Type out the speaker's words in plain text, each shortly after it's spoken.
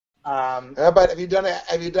How about have you done it?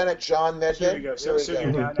 Have you done it, John Medved? Here we go. So Here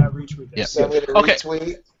we go. now retweet this. Yeah. So I'm going to Okay.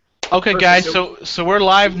 retweet. Okay, Perfect. guys. So we're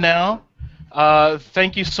live now.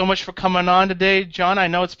 Thank you so much for coming on today, John. I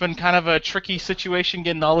know it's been kind of a tricky situation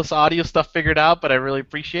getting all this audio stuff figured out, but I really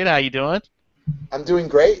appreciate it. How you doing? I'm doing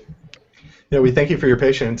great. Yeah, we thank you for your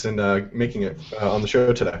patience and making it on the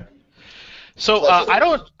show today. So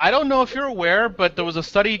Pleasure. I don't know if you're aware, but there was a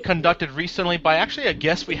study conducted recently by actually a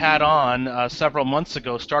guest we had on several months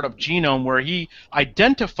ago, Startup Genome, where he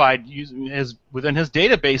identified within his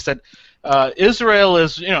database that Israel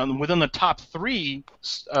is within the top three.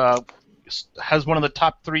 Has one of the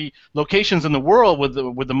top three locations in the world with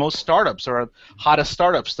the most startups or hottest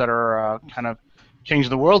startups that are kind of changing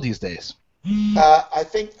the world these days. I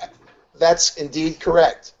think that's indeed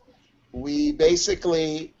correct. We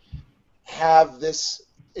basically have this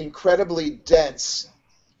incredibly dense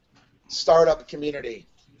startup community.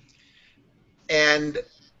 And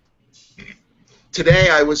today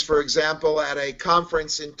I was, for example, at a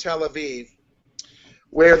conference in Tel Aviv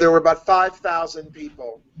where there were about 5,000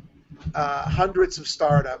 people, hundreds of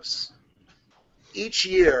startups. Each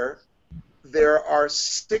year there are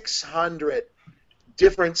 600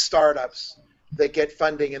 different startups that get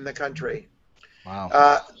funding in the country.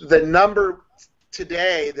 Wow. The number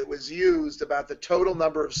today that was used about the total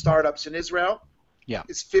number of startups in Israel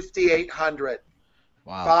is 5,800.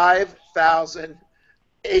 Wow.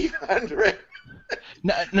 5,800.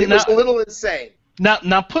 It was a little insane. Now,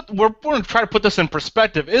 we're going to try to put this in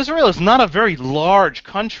perspective. Israel is not a very large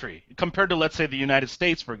country compared to, let's say, the United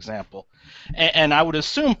States, for example. And I would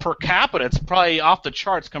assume per capita it's probably off the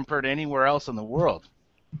charts compared to anywhere else in the world.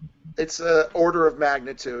 It's an order of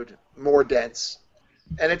magnitude more dense.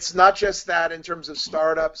 And it's not just that in terms of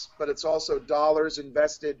startups, but it's also dollars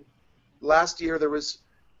invested. Last year there was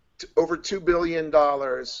over $2 billion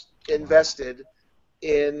invested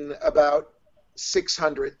in about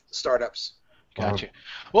 600 startups. Gotcha.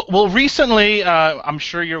 Well, recently, I'm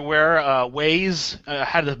sure you're aware, Waze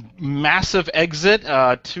had a massive exit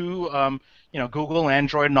to Google,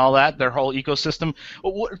 Android, and all that, their whole ecosystem.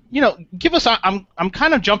 Give us. I'm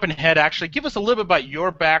kind of jumping ahead. Actually, give us a little bit about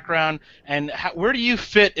your background and where do you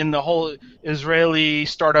fit in the whole Israeli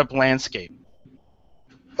startup landscape?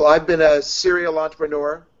 Well, I've been a serial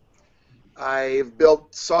entrepreneur. I've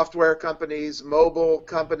built software companies, mobile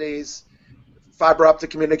companies, fiber optic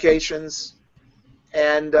communications,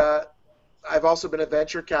 and I've also been a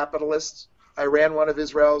venture capitalist. I ran one of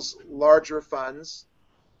Israel's larger funds.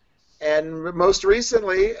 And most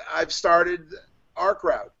recently, I've started Our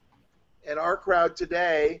Crowd. And Our Crowd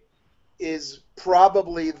today is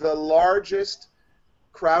probably the largest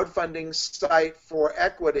crowdfunding site for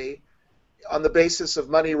equity on the basis of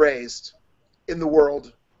money raised in the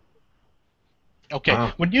world. Okay.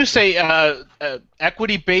 Wow. When you say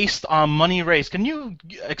equity based on money raised, can you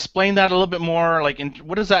explain that a little bit more? Like,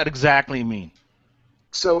 what does that exactly mean?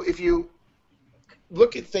 So if you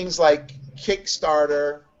look at things like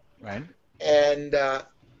Kickstarter, right, and the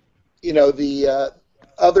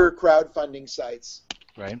other crowdfunding sites,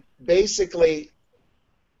 right, basically,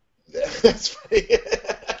 that's funny.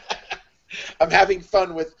 I'm having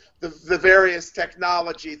fun with the various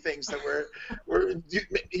technology things that we're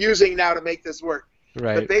using now to make this work.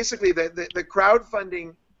 Right. But basically, the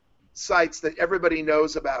crowdfunding sites that everybody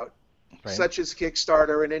knows about, right, such as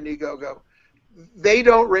Kickstarter and Indiegogo, they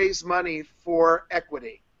don't raise money for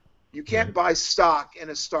equity. You can't buy stock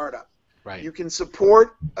in a startup. Right. You can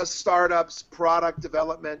support a startup's product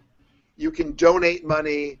development. You can donate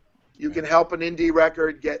money. You can help an indie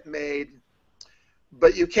record get made.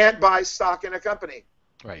 But you can't buy stock in a company.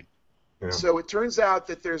 Right. Yeah. So it turns out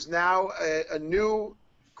that there's now a new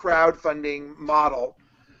crowdfunding model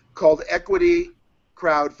called equity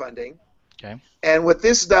crowdfunding. Okay. And what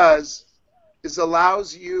this does is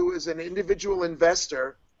allows you as an individual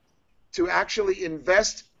investor to actually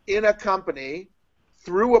invest in a company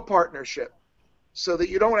through a partnership, so that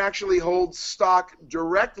you don't actually hold stock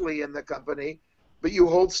directly in the company, but you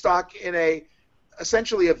hold stock in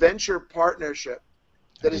essentially a venture partnership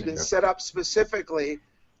that has been set up specifically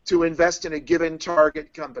to invest in a given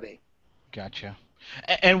target company. Gotcha.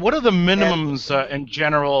 And what are the minimums in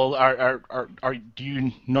general do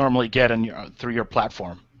you normally get through your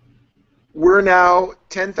platform? We're now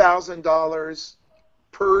 $10,000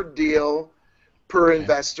 per deal per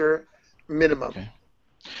investor minimum. Okay.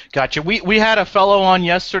 Gotcha. We had a fellow on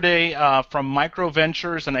yesterday from Micro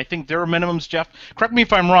Ventures, and I think their minimums, Jeff, correct me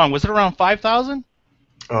if I'm wrong, was it around 5,000?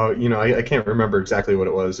 I can't remember exactly what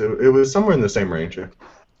it was. It was somewhere in the same range. Yeah.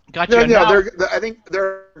 Gotcha. No, I think there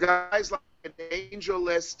are guys like at Angel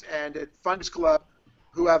List and at Funders Club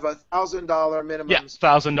who have $1,000 Yeah, minimums.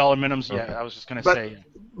 $1,000 minimums. Yeah, Okay. I was just going to But say.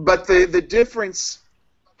 but the difference,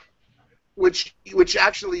 which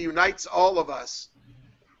actually unites all of us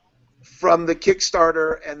from the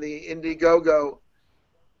Kickstarter and the Indiegogo,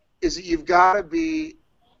 is that you've got to be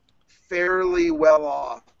fairly well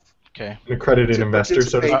off Okay. An accredited to investor,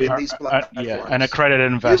 so to participate speak. in these platforms. Yeah, an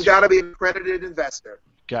accredited investor. You've got to be an accredited investor,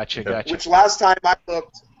 Gotcha, Okay. gotcha. which last time I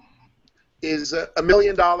looked is $1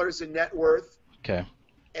 million in net worth Okay.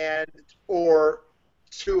 and or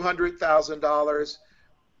 $200,000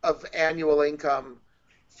 of annual income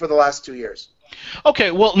for the last 2 years.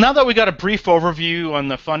 Okay, well, now that we got a brief overview on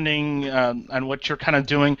the funding and what you're kind of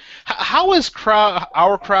doing, how is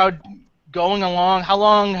our crowd going along? How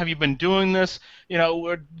long have you been doing this? You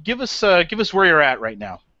know, give us where you're at right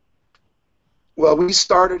now. Well, we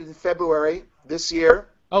started in February this year.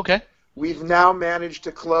 Okay. We've now managed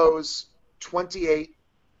to close 28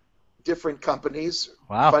 different companies,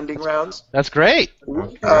 Wow. funding rounds. That's great.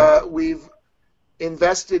 We've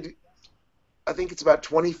invested, I think it's about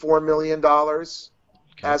 $24 million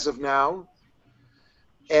as of now.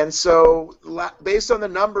 And so based on the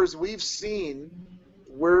numbers we've seen,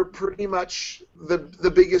 we're pretty much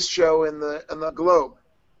the biggest show in the globe.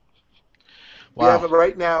 Wow. We have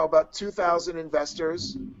right now about 2,000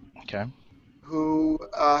 investors Okay. who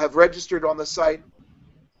have registered on the site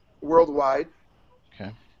worldwide.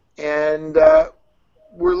 Okay. And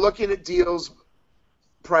we're looking at deals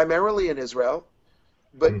primarily in Israel,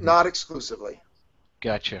 but not exclusively.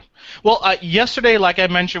 Gotcha. Well, yesterday, like I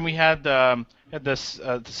mentioned, we had this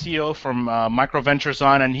the CEO from Microventures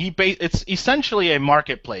on, and it's essentially a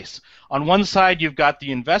marketplace. On one side, you've got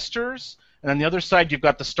the investors, and on the other side, you've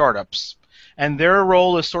got the startups. And their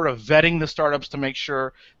role is sort of vetting the startups to make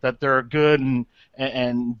sure that they're good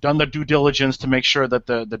and done the due diligence to make sure that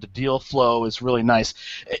the deal flow is really nice.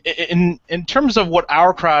 In terms of what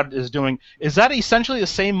our crowd is doing, is that essentially the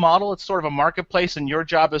same model? It's sort of a marketplace, and your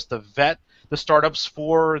job is to vet the startups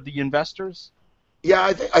for the investors?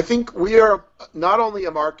 Yeah, I think we are not only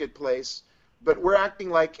a marketplace, but we're acting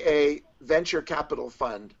like a venture capital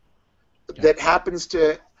fund that happens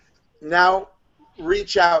to now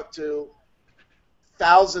reach out to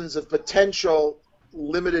thousands of potential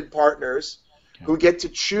limited partners who get to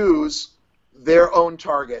choose their own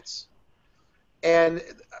targets. And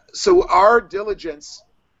so our diligence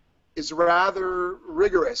is rather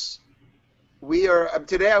rigorous. We are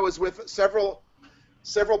today. I was with several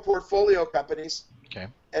portfolio companies,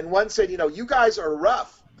 and one said, you guys are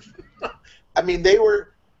rough. I mean, they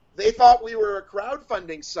thought we were a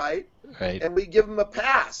crowdfunding site, right, and we give them a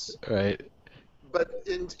pass. Right. But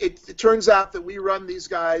it turns out that we run these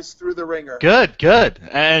guys through the ringer. Good.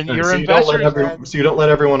 And your so investors. you don't let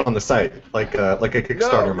everyone on the site like a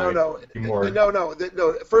Kickstarter might.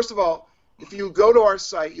 No. First of all, if you go to our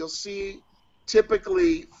site, you'll see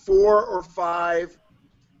typically 4 or 5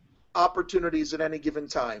 opportunities at any given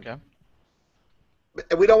time. Okay.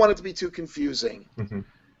 And we don't want it to be too confusing. Mm-hmm.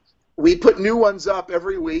 We put new ones up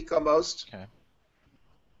every week almost. Okay.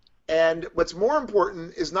 And what's more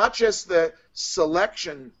important is not just the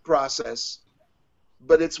selection process,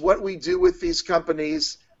 but it's what we do with these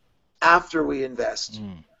companies after we invest.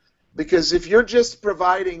 Because if you're just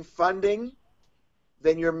providing funding,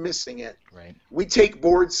 then you're missing it. Right. We take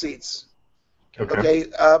board seats. Okay.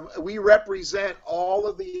 We represent all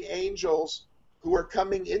of the angels who are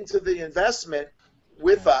coming into the investment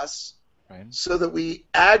with us, so that we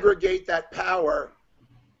aggregate that power,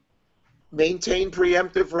 maintain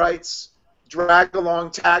preemptive rights, drag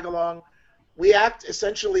along, tag along. We act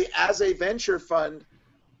essentially as a venture fund,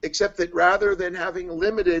 except that rather than having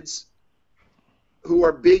limiteds who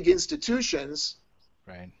are big institutions,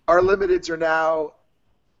 our limiteds are now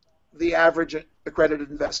the average accredited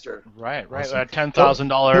investor. Right. Awesome.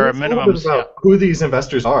 $10,000 minimum. Who these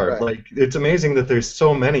investors are. Right. Like, it's amazing that there's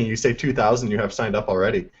so many. You say 2,000 you have signed up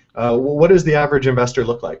already. What does the average investor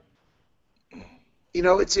look like?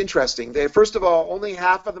 It's interesting. First of all, only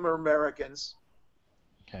half of them are Americans.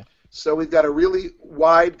 Okay. So we've got a really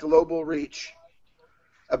wide global reach.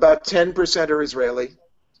 About 10% are Israeli.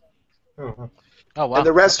 Oh, wow. And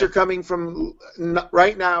the rest are coming from,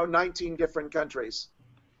 right now, 19 different countries.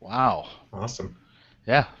 Wow. awesome.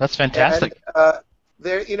 Yeah, that's fantastic. And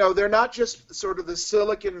they're not just sort of the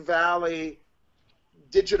Silicon Valley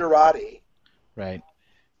digiterati. Right.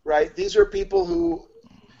 Right? These are people who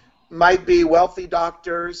might be wealthy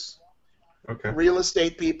doctors, real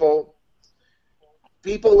estate people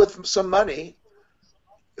with some money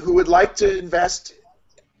who would like to invest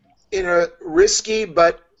in a risky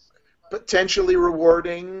but potentially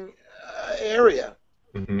rewarding area.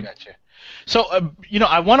 Mm-hmm. Gotcha. So,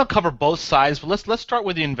 I want to cover both sides, but let's start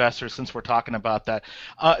with the investors since we're talking about that.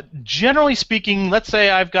 Generally speaking, let's say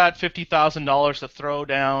I've got $50,000 to throw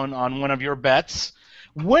down on one of your bets.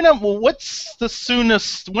 What's the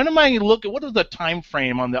soonest? When am I looking? What is the time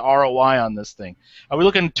frame on the ROI on this thing? Are we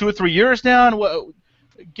looking 2 or 3 years down?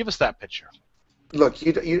 Give us that picture. Look,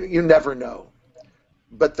 you never know,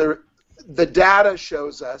 but the data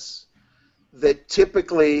shows us that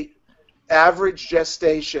typically average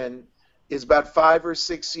gestation is about 5 or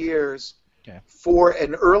 6 years for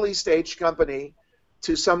an early stage company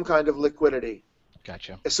to some kind of liquidity.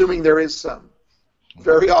 Gotcha. Assuming there is some.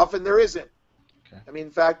 Very often there isn't. Okay. I mean,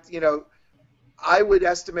 in fact, I would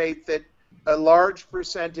estimate that a large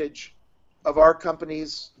percentage of our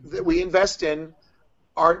companies that we invest in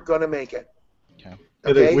aren't going to make it.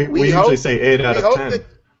 Okay. We usually say 8 out of 10.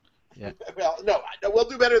 Yeah. Well, no, we'll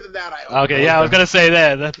do better than that, I hope. Okay, yeah, I was going to say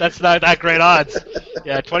that's not that great odds.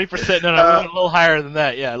 Yeah, 20%, no, a little higher than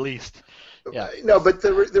that, yeah, at least. Yeah. No, but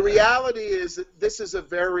the reality is that this is a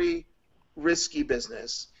very risky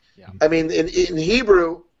business. Yeah. I mean, in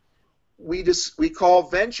Hebrew, we call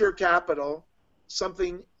venture capital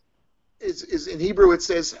something is in Hebrew it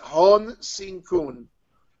says hon sinkun,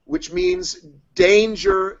 which means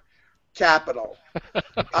danger capital,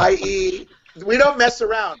 i.e. we don't mess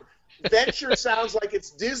around. Venture sounds like it's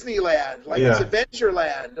Disneyland, like it's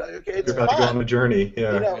Adventureland. Okay, it's You're about fun. to go on a journey.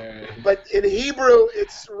 Yeah. But in Hebrew,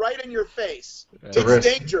 it's right in your face. It's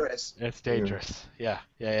dangerous. It's dangerous.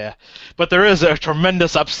 Yeah. But there is a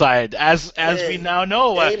tremendous upside, as we now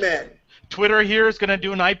know. Amen. Twitter here is going to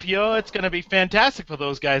do an IPO. It's going to be fantastic for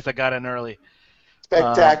those guys that got in early.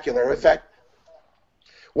 Spectacular. In fact,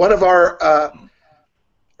 one of our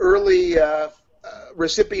early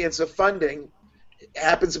recipients of funding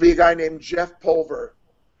happens to be a guy named Jeff Pulver,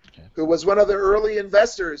 who was one of the early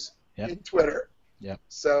investors in Twitter. Yep.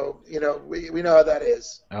 So, we know how that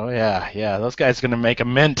is. Oh, yeah. Those guys are going to make a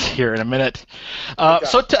mint here in a minute.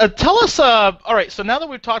 So tell us, all right, so now that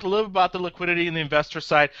we've talked a little bit about the liquidity and the investor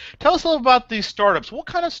side, tell us a little about these startups. What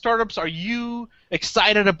kind of startups are you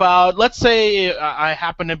excited about? Let's say I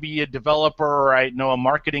happen to be a developer or I know a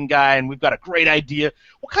marketing guy and we've got a great idea.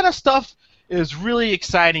 What kind of stuff is really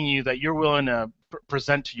exciting you that you're willing to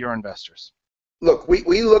present to your investors? Look,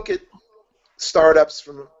 we look at startups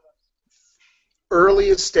from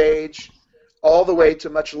earliest stage all the way to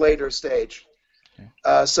much later stage.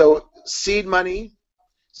 So seed money,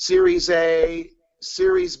 Series A,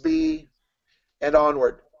 Series B, and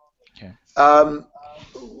onward.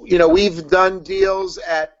 We've done deals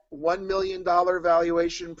at $1 million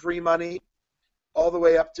valuation pre-money all the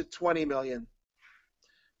way up to $20 million.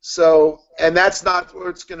 So, and that's not where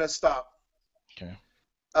it's going to stop.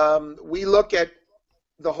 We look at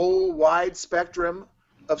the whole wide spectrum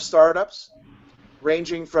of startups,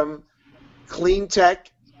 ranging from clean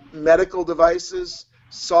tech, medical devices,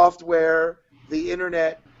 software, the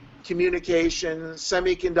internet, communication,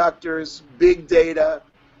 semiconductors, big data,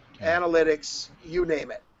 analytics, you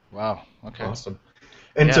name it. Wow. Okay. Awesome.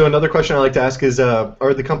 And so another question I like to ask is,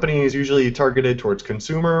 are the companies usually targeted towards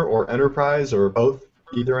consumer or enterprise or both?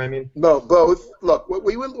 Either, I mean? No, both. Look, what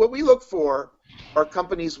we look for are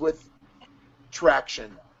companies with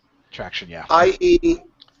traction. Traction, yeah. I.e.,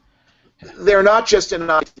 they're not just an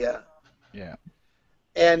idea. Yeah.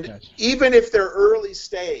 And even if they're early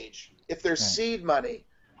stage, if they're seed money,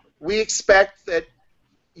 we expect that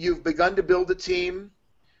you've begun to build a team,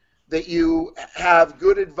 that you have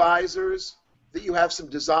good advisors, that you have some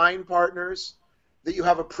design partners, that you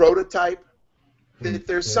have a prototype, that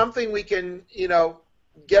there's something we can,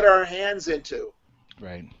 get our hands into.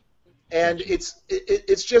 Right. And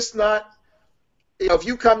it's just not, if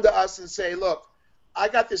you come to us and say, look, I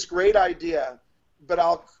got this great idea, but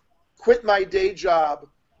I'll quit my day job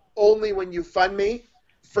only when you fund me,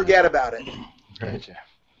 forget about it. Gotcha.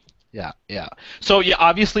 Yeah. So,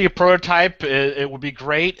 obviously a prototype, it would be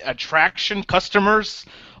great. Attraction, customers,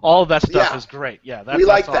 all of that stuff is great. Yeah,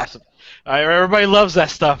 that's awesome. Everybody loves that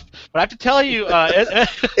stuff. But I have to tell you,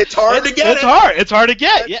 it's hard to get. It's hard to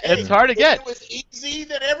get. Yeah, it's hard to get. If it was easy,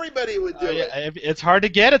 then everybody would do it. It's hard to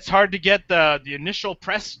get. It's hard to get the initial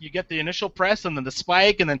press. You get the initial press and then the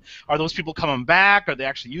spike, and then are those people coming back? Are they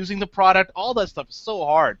actually using the product? All that stuff is so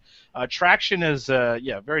hard. Traction is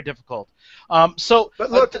very difficult. But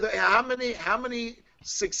look, how many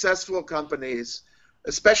successful companies,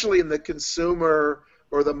 especially in the consumer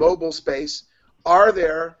or the mobile space, are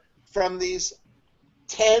there from these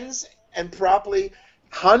tens and probably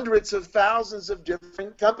hundreds of thousands of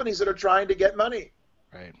different companies that are trying to get money?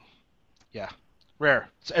 Right. Yeah. Rare.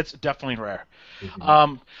 It's definitely rare.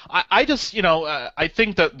 Mhm. I just, I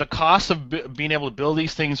think that the cost of being able to build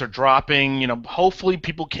these things are dropping. Hopefully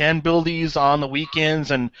people can build these on the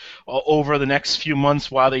weekends and over the next few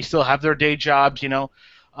months while they still have their day jobs. I'm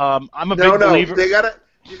a No, big no, believer.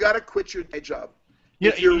 you gotta quit your day job. You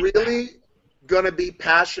know, If you're really gonna be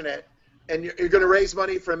passionate and you're gonna raise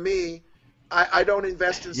money from me, I don't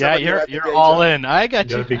invest in yeah, somebody who you're has a you're day all job. in. I You got got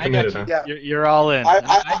to you. be I got committed, you. huh? Yeah, You're all in.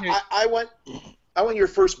 I hear. I want your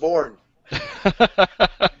firstborn.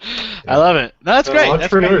 I love it. No, that's great. That's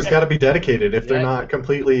great. Entrepreneurs got to be dedicated. If they're Yeah. not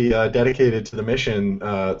completely dedicated to the mission,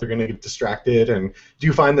 they're going to get distracted. And do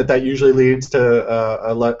you find that that usually leads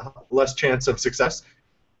to less chance of success?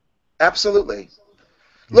 Absolutely.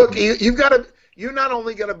 Look, Mhm. you're not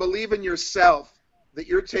only gonna believe in yourself that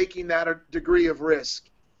you're taking that degree of risk,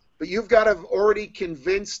 but you've got to have already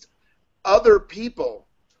convinced other people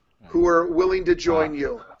who are willing to join Wow.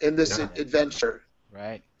 you in this Yeah. adventure.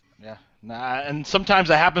 Right. Yeah. Nah, and sometimes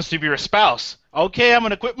that happens to be your spouse. Okay, I'm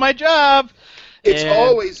going to quit my job. It's And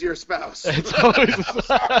always your spouse. it's always. I'm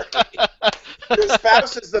sorry. Your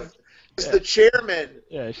spouse is Yeah, the chairman,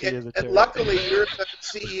 yeah, she is a and terror. luckily you're the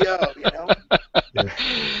CEO. You know. Yeah.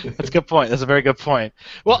 That's a good point. That's a very good point.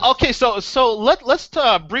 Well, okay, so let's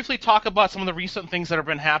briefly talk about some of the recent things that have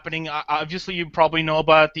been happening. Obviously, you probably know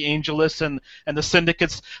about the AngelLists and the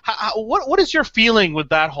syndicates. What is your feeling with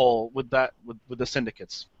that with the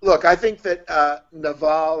syndicates? Look, I think that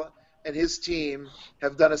Naval and his team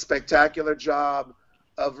have done a spectacular job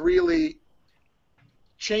of really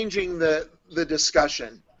changing the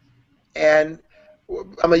discussion, and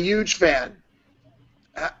I'm a huge fan.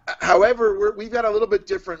 However, we've got a little bit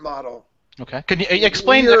different model. Okay, can you We're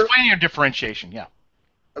explain your differentiation? Yeah.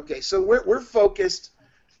 okay, so we're focused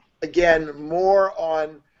again more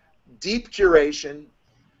on deep curation,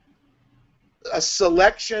 a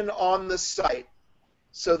selection on the site,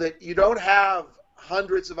 so that you don't have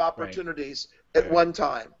hundreds of Right. opportunities at Right. one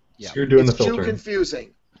time. Yeah. So you're doing It's the too filtering.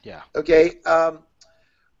 confusing. Yeah. Okay,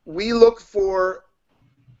 we look for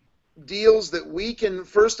deals that we can,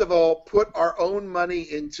 first of all, put our own money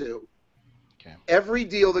into. Okay. Every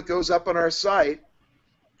deal that goes up on our site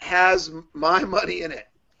has my money in it,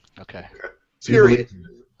 Okay. So you period.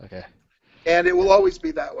 believe. Okay. And it will always be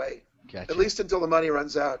that way, Gotcha. at least until the money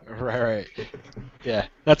runs out. Right. Yeah.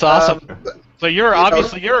 That's awesome. But, So you're you know,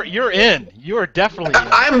 obviously you're in. You are definitely in.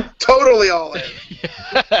 I'm totally all in.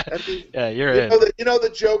 Yeah, I mean, yeah, you're in. you know the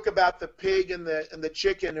joke about the pig and the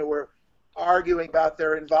chicken who were arguing about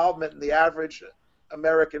their involvement in the average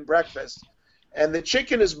American breakfast, and the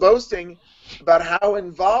chicken is boasting about how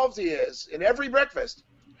involved he is in every breakfast,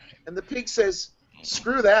 and the pig says,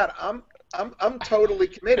 "Screw that! I'm totally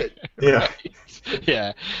committed." Yeah.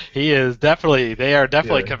 Yeah, he is definitely. They are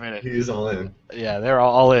definitely Yeah. committed. He's all in. Yeah, they're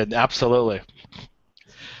all in. Absolutely.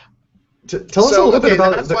 Tell us a So little bit okay,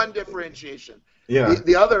 about that's the. one differentiation. Yeah.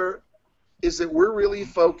 The other is that we're really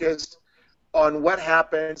focused on what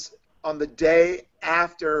happens on the day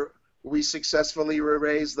after we successfully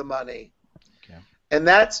raise the money. Okay. And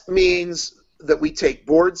that means that we take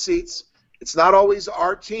board seats. It's not always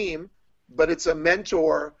our team, but it's a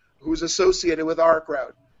mentor who's associated with our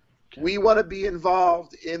crowd. Okay. We want to be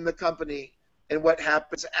involved in the company and what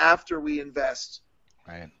happens after we invest.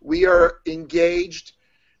 Right. We are engaged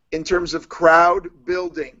in terms of crowd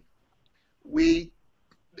building. We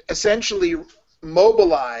essentially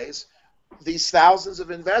mobilize these thousands of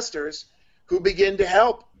investors who begin to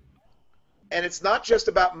help. And it's not just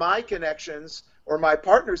about my connections or my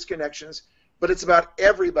partner's connections, but it's about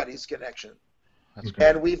everybody's connection. That's great.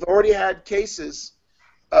 And we've already had cases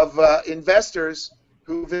of investors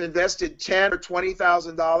who've invested $10,000 or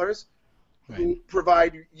 $20,000 who Right.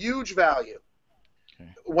 provide huge value. Okay.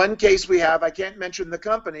 One case we have, I can't mention the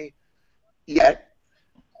company yet.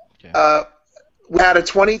 Okay. We had a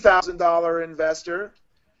 $20,000 investor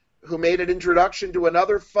who made an introduction to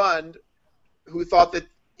another fund who thought that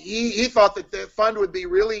he thought that the fund would be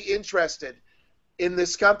really interested in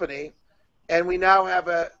this company, and we now have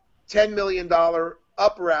a $10 million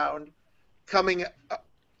up round coming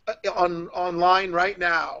online right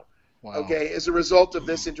now. Wow. Okay, as a result of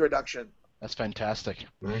this introduction. That's fantastic.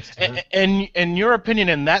 Nice. And in your opinion,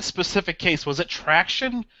 in that specific case, was it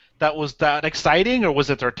traction that was that exciting, or was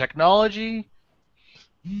it their technology?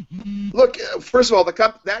 Look, first of all,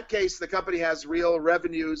 that case, the company has real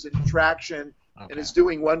revenues and traction, and Okay. is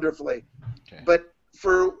doing wonderfully. Okay. But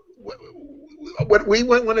for what we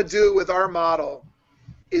want to do with our model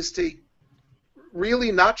is to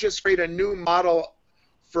really not just create a new model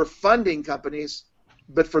for funding companies,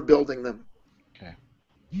 but for building them. Okay.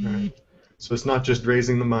 Right. So it's not just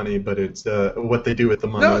raising the money, but it's what they do with the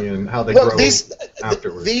money and how they look, grow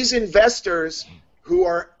afterwards. These investors who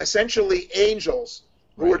are essentially angels,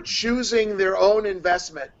 who are choosing their own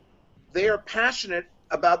investment, they are passionate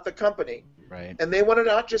about the company. Right. And they want to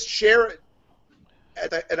not just share it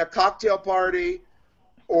at a cocktail party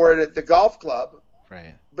or at the golf club,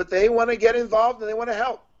 Right. but they want to get involved and they want to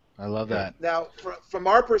help. I love that. Now, from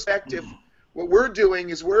our perspective, what we're doing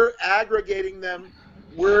is we're aggregating them,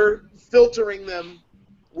 we're filtering them,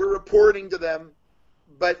 we're reporting to them,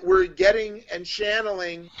 but we're getting and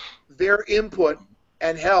channeling their input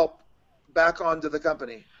and help back onto the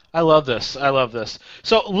company. I love this. I love this.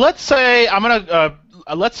 So let's say I'm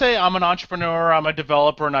an entrepreneur, I'm a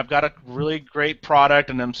developer, and I've got a really great product,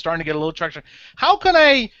 and I'm starting to get a little traction. How can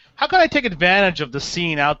I take advantage of the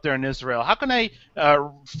scene out there in Israel? How can I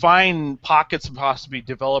find pockets of possibly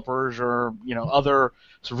developers or other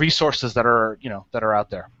resources that are out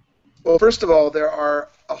there? Well, first of all, there are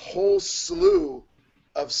a whole slew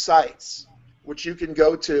of sites which you can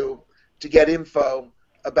go to get info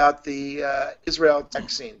about the Israel tech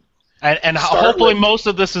scene. And hopefully most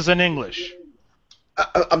of this is in English.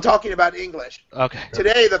 I'm talking about English. Okay.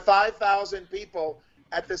 Today, the 5,000 people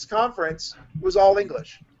at this conference was all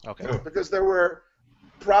English. Okay. Because there were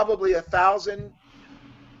probably 1,000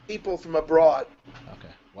 people from abroad. Okay.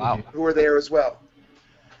 Wow. Who were there as well.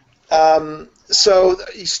 So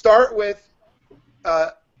you start with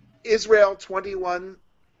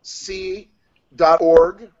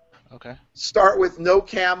Israel21c.org. Okay. Start with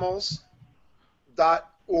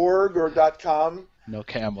nocamels.org or .com. No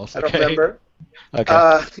camels. I don't remember. Okay.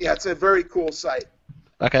 Yeah, it's a very cool site.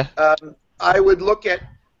 Okay. I would look at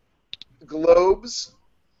Globes,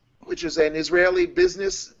 which is an Israeli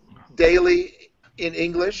business daily in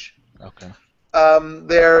English. Okay.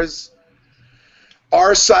 There's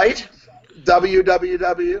our site,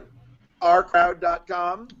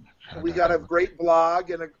 www.ourcrowd.com. We got a great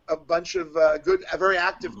blog and a bunch of a very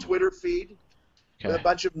active Twitter feed with a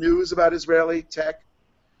bunch of news about Israeli tech.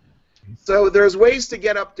 So there's ways to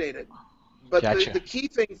get updated. But the key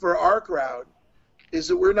thing for our crowd is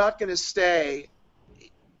that we're not going to stay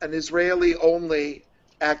an Israeli-only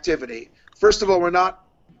activity. First of all, we're not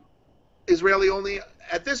Israeli-only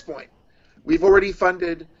at this point. We've already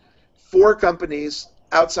funded 4 companies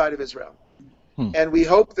outside of Israel. And we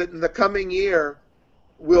hope that in the coming year,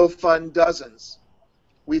 we'll fund dozens.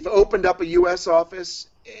 We've opened up a U.S. office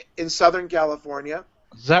in Southern California.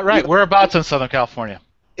 Is that right? Whereabouts in Southern California?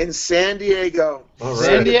 In San Diego. All right.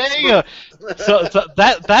 San Diego. so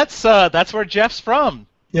that's where Jeff's from.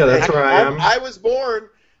 Yeah, that's where I am. I was born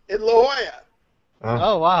in La Jolla.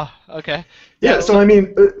 Oh wow. Okay. Yeah. So I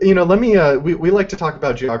mean, let me. We like to talk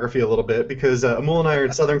about geography a little bit because Amul and I are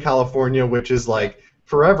in Southern California, which is like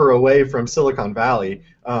forever away from Silicon Valley.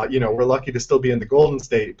 We're lucky to still be in the Golden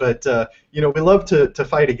State, but we love to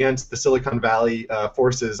fight against the Silicon Valley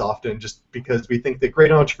forces often, just because we think that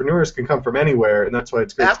great entrepreneurs can come from anywhere, and that's why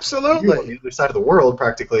it's great. Absolutely. To be on the other side of the world,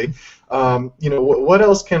 practically. What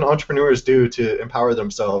else can entrepreneurs do to empower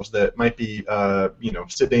themselves that might be,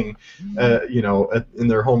 sitting, in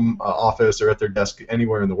their home office or at their desk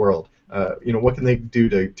anywhere in the world? What can they do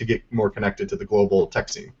to get more connected to the global tech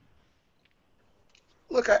scene?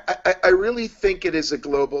 Look, I really think it is a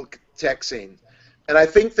global tech scene. And I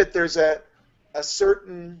think that there's a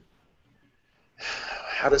certain,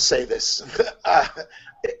 how to say this,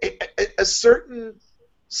 a certain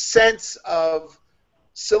sense of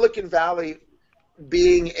Silicon Valley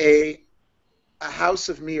being a house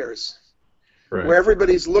of mirrors, right, where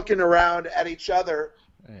everybody's looking around at each other,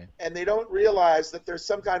 right, and they don't realize that there's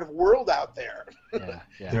some kind of world out there.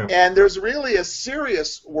 Yeah. And there's really a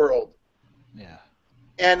serious world. Yeah.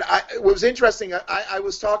 And it was interesting. I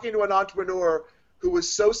was talking to an entrepreneur who was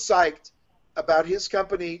so psyched about his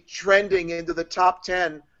company trending into the top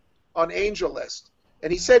 10 on Angel List.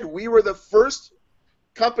 And he said, we were the first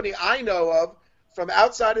company I know of from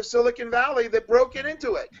outside of Silicon Valley that broke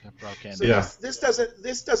into it. So yeah. This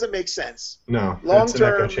doesn't make sense. No, Long it's an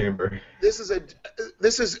echo term, chamber. This is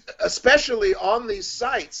especially on these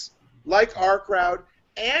sites like Our Crowd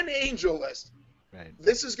and Angel List. Right.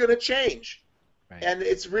 This is going to change. Right. And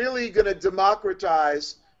it's really going to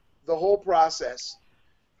democratize the whole process.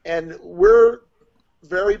 And we're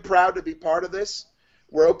very proud to be part of this.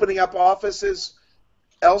 We're opening up offices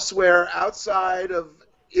elsewhere outside of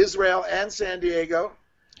Israel and San Diego.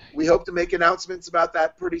 We hope to make announcements about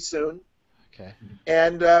that pretty soon. Okay.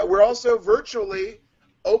 And we're also virtually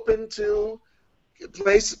open to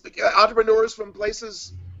entrepreneurs from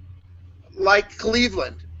places like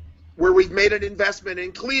Cleveland, where we've made an investment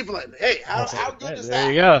in Cleveland. Hey, how good is There that?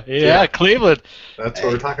 you go. Yeah, Cleveland. That's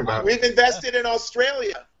what we're talking about. We've invested in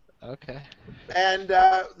Australia, Okay. and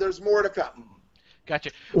there's more to come. Gotcha.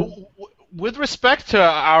 With respect to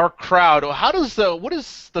our crowd, what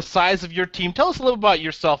is the size of your team? Tell us a little about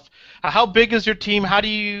yourself. How big is your team? How do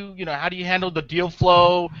you handle the deal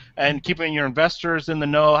flow and keeping your investors in the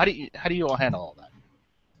know? How do you all handle all that?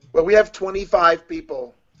 Well, we have 25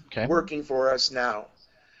 people Okay. working for us now,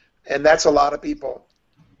 and that's a lot of people.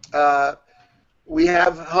 We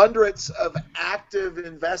have hundreds of active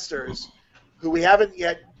investors who we haven't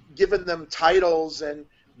yet given them titles and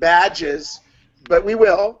badges, but we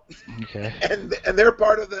will. Okay. And they're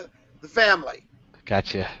part of the family.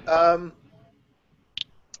 Gotcha.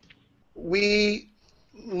 We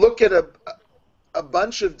look at a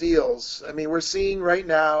bunch of deals. I mean, we're seeing right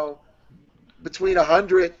now between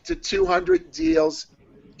 100 to 200 deals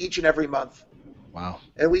each and every month. Wow.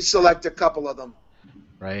 And we select a couple of them.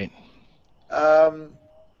 Right.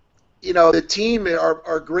 The team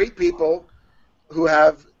are great people who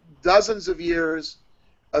have dozens of years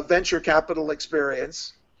of venture capital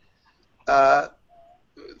experience. I'm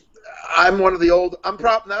one of the old. I'm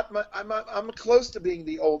close to being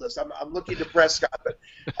the oldest. I'm looking to Prescott,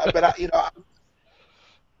 but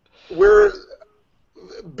we're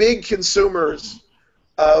big consumers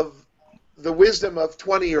of the wisdom of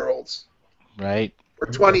 20-year-olds. Right. Or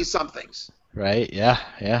 20-somethings. Right. Yeah.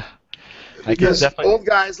 Yeah. Because old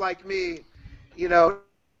guys like me, no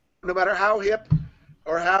matter how hip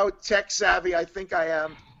or how tech savvy I think I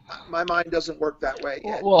am, my mind doesn't work that way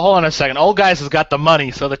yet. Well, hold on a second. Old guys has got the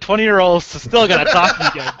money, so the 20-year-olds is still going to talk to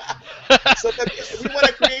you guys. So we want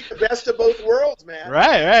to create the best of both worlds, man.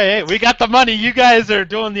 Right. Hey, we got the money. You guys are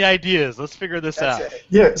doing the ideas. Let's figure this out. It.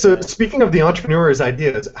 Yeah. So speaking of the entrepreneurs'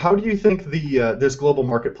 ideas, how do you think this global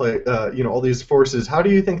marketplace, all these forces, how do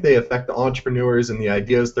you think they affect the entrepreneurs and the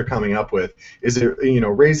ideas they're coming up with? Is it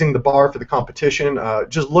raising the bar for the competition?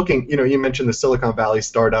 Just looking, you mentioned the Silicon Valley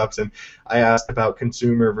startups, and I asked about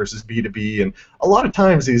consumer versus B2B, and a lot of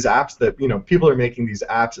times these apps that people are making these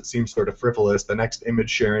apps that seem sort of frivolous, the next image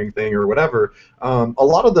sharing thing or whatever. A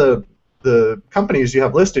lot of the companies you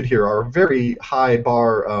have listed here are very high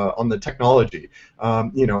bar on the technology.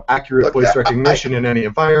 Accurate voice recognition in any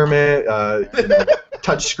environment,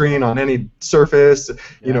 touch screen on any surface.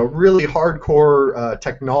 Really hardcore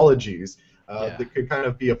technologies that could kind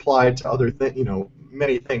of be applied to other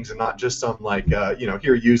many things, and not just some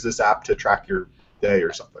here, use this app to track your day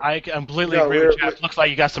or something. I completely agree with you. It looks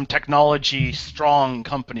like you got some technology strong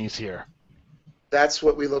companies here. That's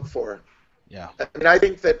what we look for. Yeah. I mean, I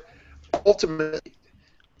think that ultimately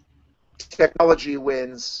technology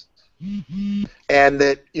wins, and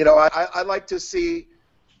that I like to see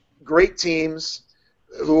great teams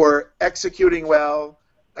who are executing well,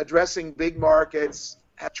 addressing big markets,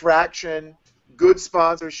 attraction, good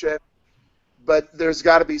sponsorship, but there's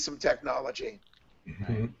got to be some technology.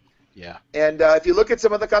 Mm-hmm. Yeah. And if you look at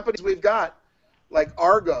some of the companies we've got, like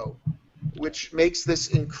Argo, which makes this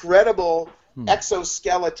incredible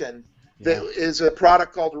exoskeleton that is a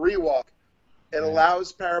product called Rewalk. It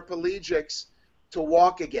allows paraplegics to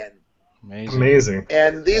walk again. Amazing.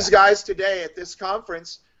 And these guys today at this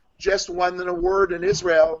conference just won an award in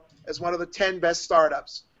Israel as one of the 10 best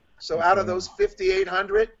startups. So out of those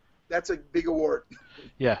 5,800, that's a big award.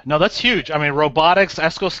 Yeah, no, that's huge. I mean, robotics,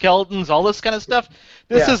 exoskeletons, all this kind of stuff.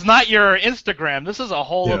 This is not your Instagram. This is a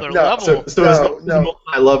whole other level. So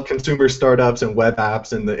I love consumer startups and web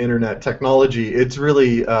apps and the internet technology. It's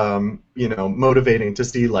really motivating to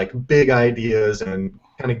see big ideas and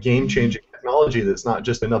kind of game-changing technology that's not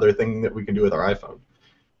just another thing that we can do with our iPhone.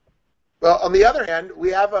 Well, on the other hand, we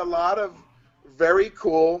have a lot of very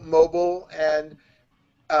cool mobile and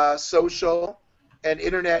social and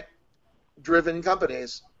internet-driven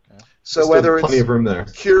companies. Okay. So whether it's plenty of room there.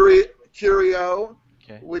 Curio,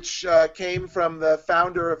 which came from the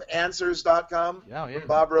founder of Answers.com,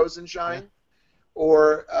 Bob Rosenshine,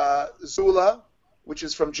 or Zula, which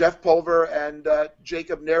is from Jeff Pulver and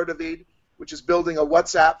Jacob Nerdavid, which is building a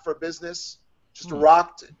WhatsApp for business, just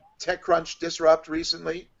rocked TechCrunch Disrupt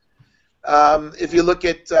recently. If you look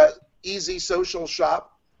at Easy Social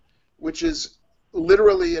Shop, which is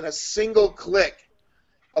literally in a single click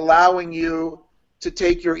allowing you to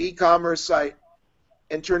take your e-commerce site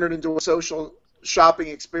and turn it into a social shopping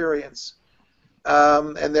experience.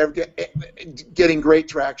 And they're getting great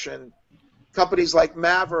traction. Companies like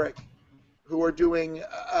Maverick, who are doing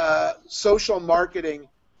social marketing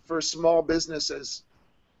for small businesses.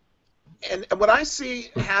 And what I see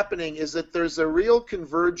happening is that there's a real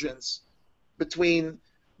convergence between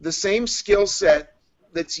the same skill set,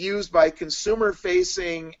 that's used by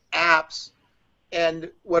consumer-facing apps and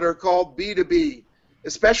what are called B2B,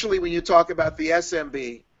 especially when you talk about the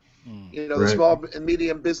SMB, the Right. small and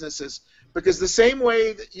medium businesses. Because the same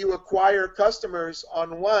way that you acquire customers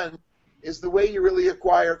on one is the way you really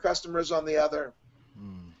acquire customers on the other.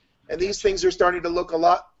 And these things are starting to look a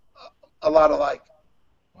lot alike.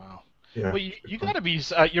 Wow. Yeah. Well, you got to be.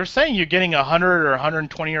 You're saying you're getting 100 or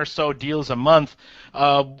 120 or so deals a month.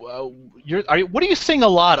 What are you seeing a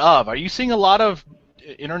lot of? Are you seeing a lot of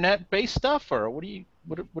internet-based stuff, or what do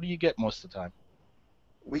you get most of the time?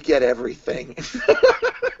 We get everything.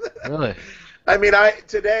 Really? I mean,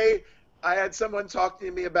 today I had someone talk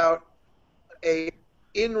to me about a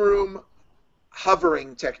in-room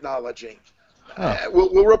hovering technology. Huh.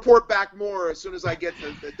 We'll report back more as soon as I get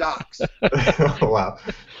the docs. Oh, wow.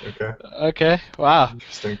 Okay. Okay. Wow.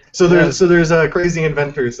 Interesting. So there's crazy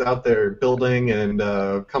inventors out there building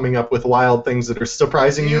and coming up with wild things that are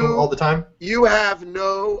surprising you all the time. You have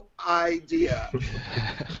no idea.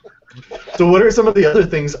 So what are some of the other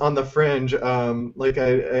things on the fringe? Like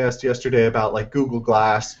I asked yesterday about like Google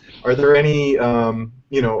Glass. Are there any,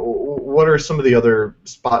 what are some of the other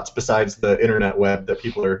spots besides the internet web that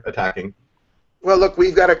people are attacking? Well, look,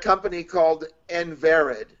 we've got a company called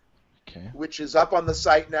Medved, Okay. which is up on the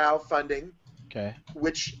site now, funding. Okay.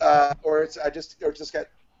 Which I just got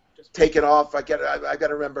taken off. I got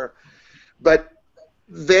to remember, but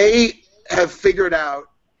they have figured out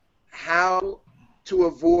how to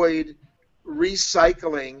avoid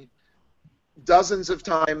recycling dozens of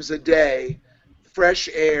times a day fresh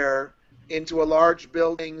air into a large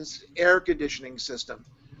building's air conditioning system.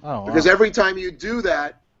 Oh, wow. Because every time you do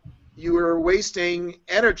that, you are wasting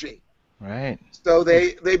energy. Right. So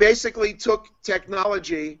they basically took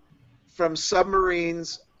technology from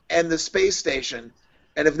submarines and the space station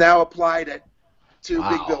and have now applied it to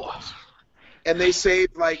big buildings. And they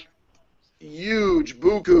saved like huge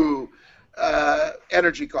buku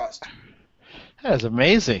energy cost. That is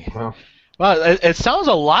amazing. Wow. Well, it sounds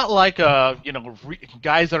a lot like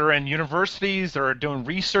guys that are in universities that are doing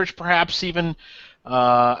research, perhaps even,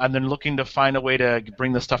 and then looking to find a way to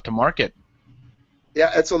bring this stuff to market.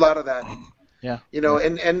 Yeah, it's a lot of that. Yeah.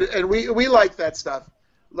 And we like that stuff.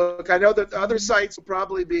 Look, I know that other sites will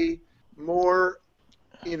probably be more,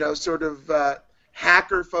 sort of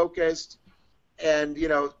hacker focused, and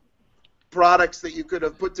products that you could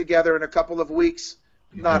have put together in a couple of weeks.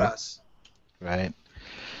 Not us. Right.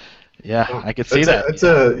 Yeah, Well, I could see that.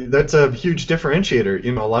 That's a huge differentiator.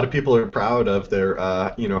 A lot of people are proud of their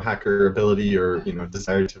hacker ability or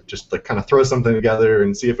desire to just like kind of throw something together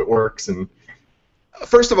and see if it works. And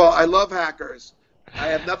first of all, I love hackers. I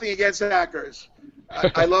have nothing against hackers.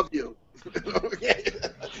 I love you.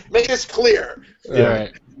 Make this clear. Yeah.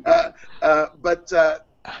 But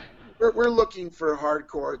we're looking for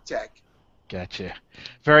hardcore tech. Gotcha.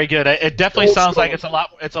 Very good. It definitely Old sounds school. like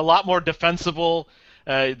it's a lot more defensible.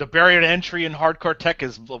 The barrier to entry in hardcore tech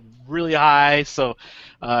is really high, so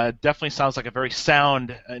definitely sounds like a very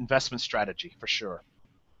sound investment strategy for sure.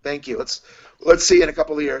 Thank you. Let's see in a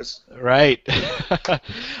couple of years. Right. All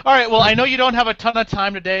right. Well, I know you don't have a ton of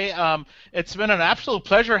time today. It's been an absolute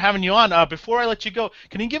pleasure having you on. Before I let you go,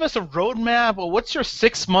 can you give us a roadmap? Well, what's your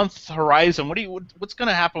 6-month horizon? What's going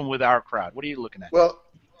to happen with our crowd? What are you looking at? Well,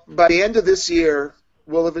 by the end of this year,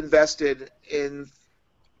 we'll have invested in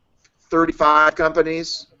 35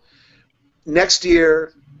 companies. Next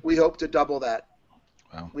year, we hope to double that.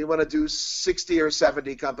 Wow. We want to do 60 or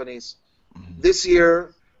 70 companies. Mm-hmm. This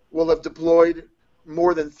year, we'll have deployed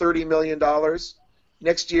more than $30 million.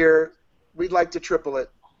 Next year, we'd like to triple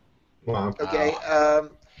it. wow. Okay.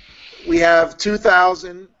 We have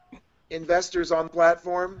 2,000 investors on the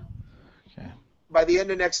platform. Okay. By the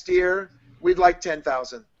end of next year, we'd like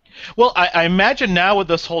 10,000. Well, I imagine now with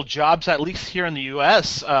this whole jobs, at least here in the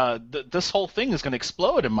U.S., this whole thing is going to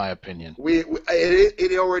explode, in my opinion.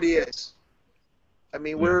 It already is. I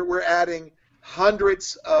mean, we're adding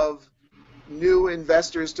hundreds of new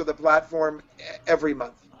investors to the platform every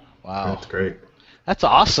month. Wow. That's great. That's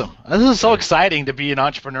awesome. This is so exciting to be an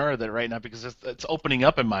entrepreneur right now because it's opening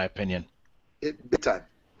up, in my opinion. Big time.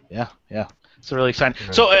 Yeah. It's really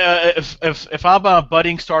exciting. So if I'm a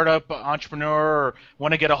budding startup entrepreneur or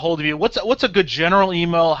want to get a hold of you, what's a good general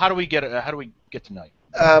email? How do we get to know you?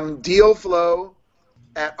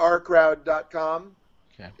 Dealflow@ourcrowd.com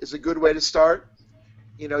is a good way to start.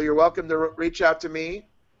 You're welcome to reach out to me.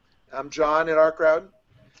 I'm John at Our Crowd.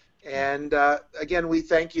 And again, we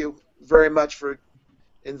thank you very much for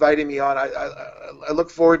inviting me on. I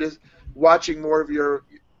look forward to watching more of your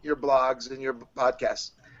blogs and your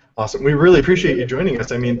podcasts. Awesome. We really appreciate you joining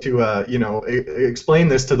us. I mean, to explain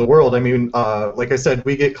this to the world. I mean, like I said,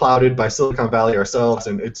 we get clouded by Silicon Valley ourselves,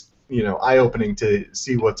 and it's eye-opening to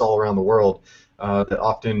see what's all around the world that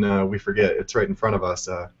often we forget. It's right in front of us,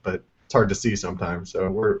 but it's hard to see sometimes. So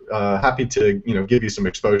we're happy to give you some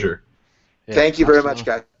exposure. Yeah, Thank you very much,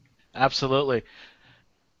 guys. Absolutely.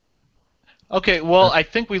 Okay, well, I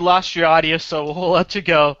think we lost your audio, so we'll let you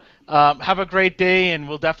go. Have a great day, and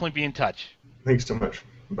we'll definitely be in touch. Thanks so much.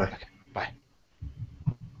 Bye. Okay, bye.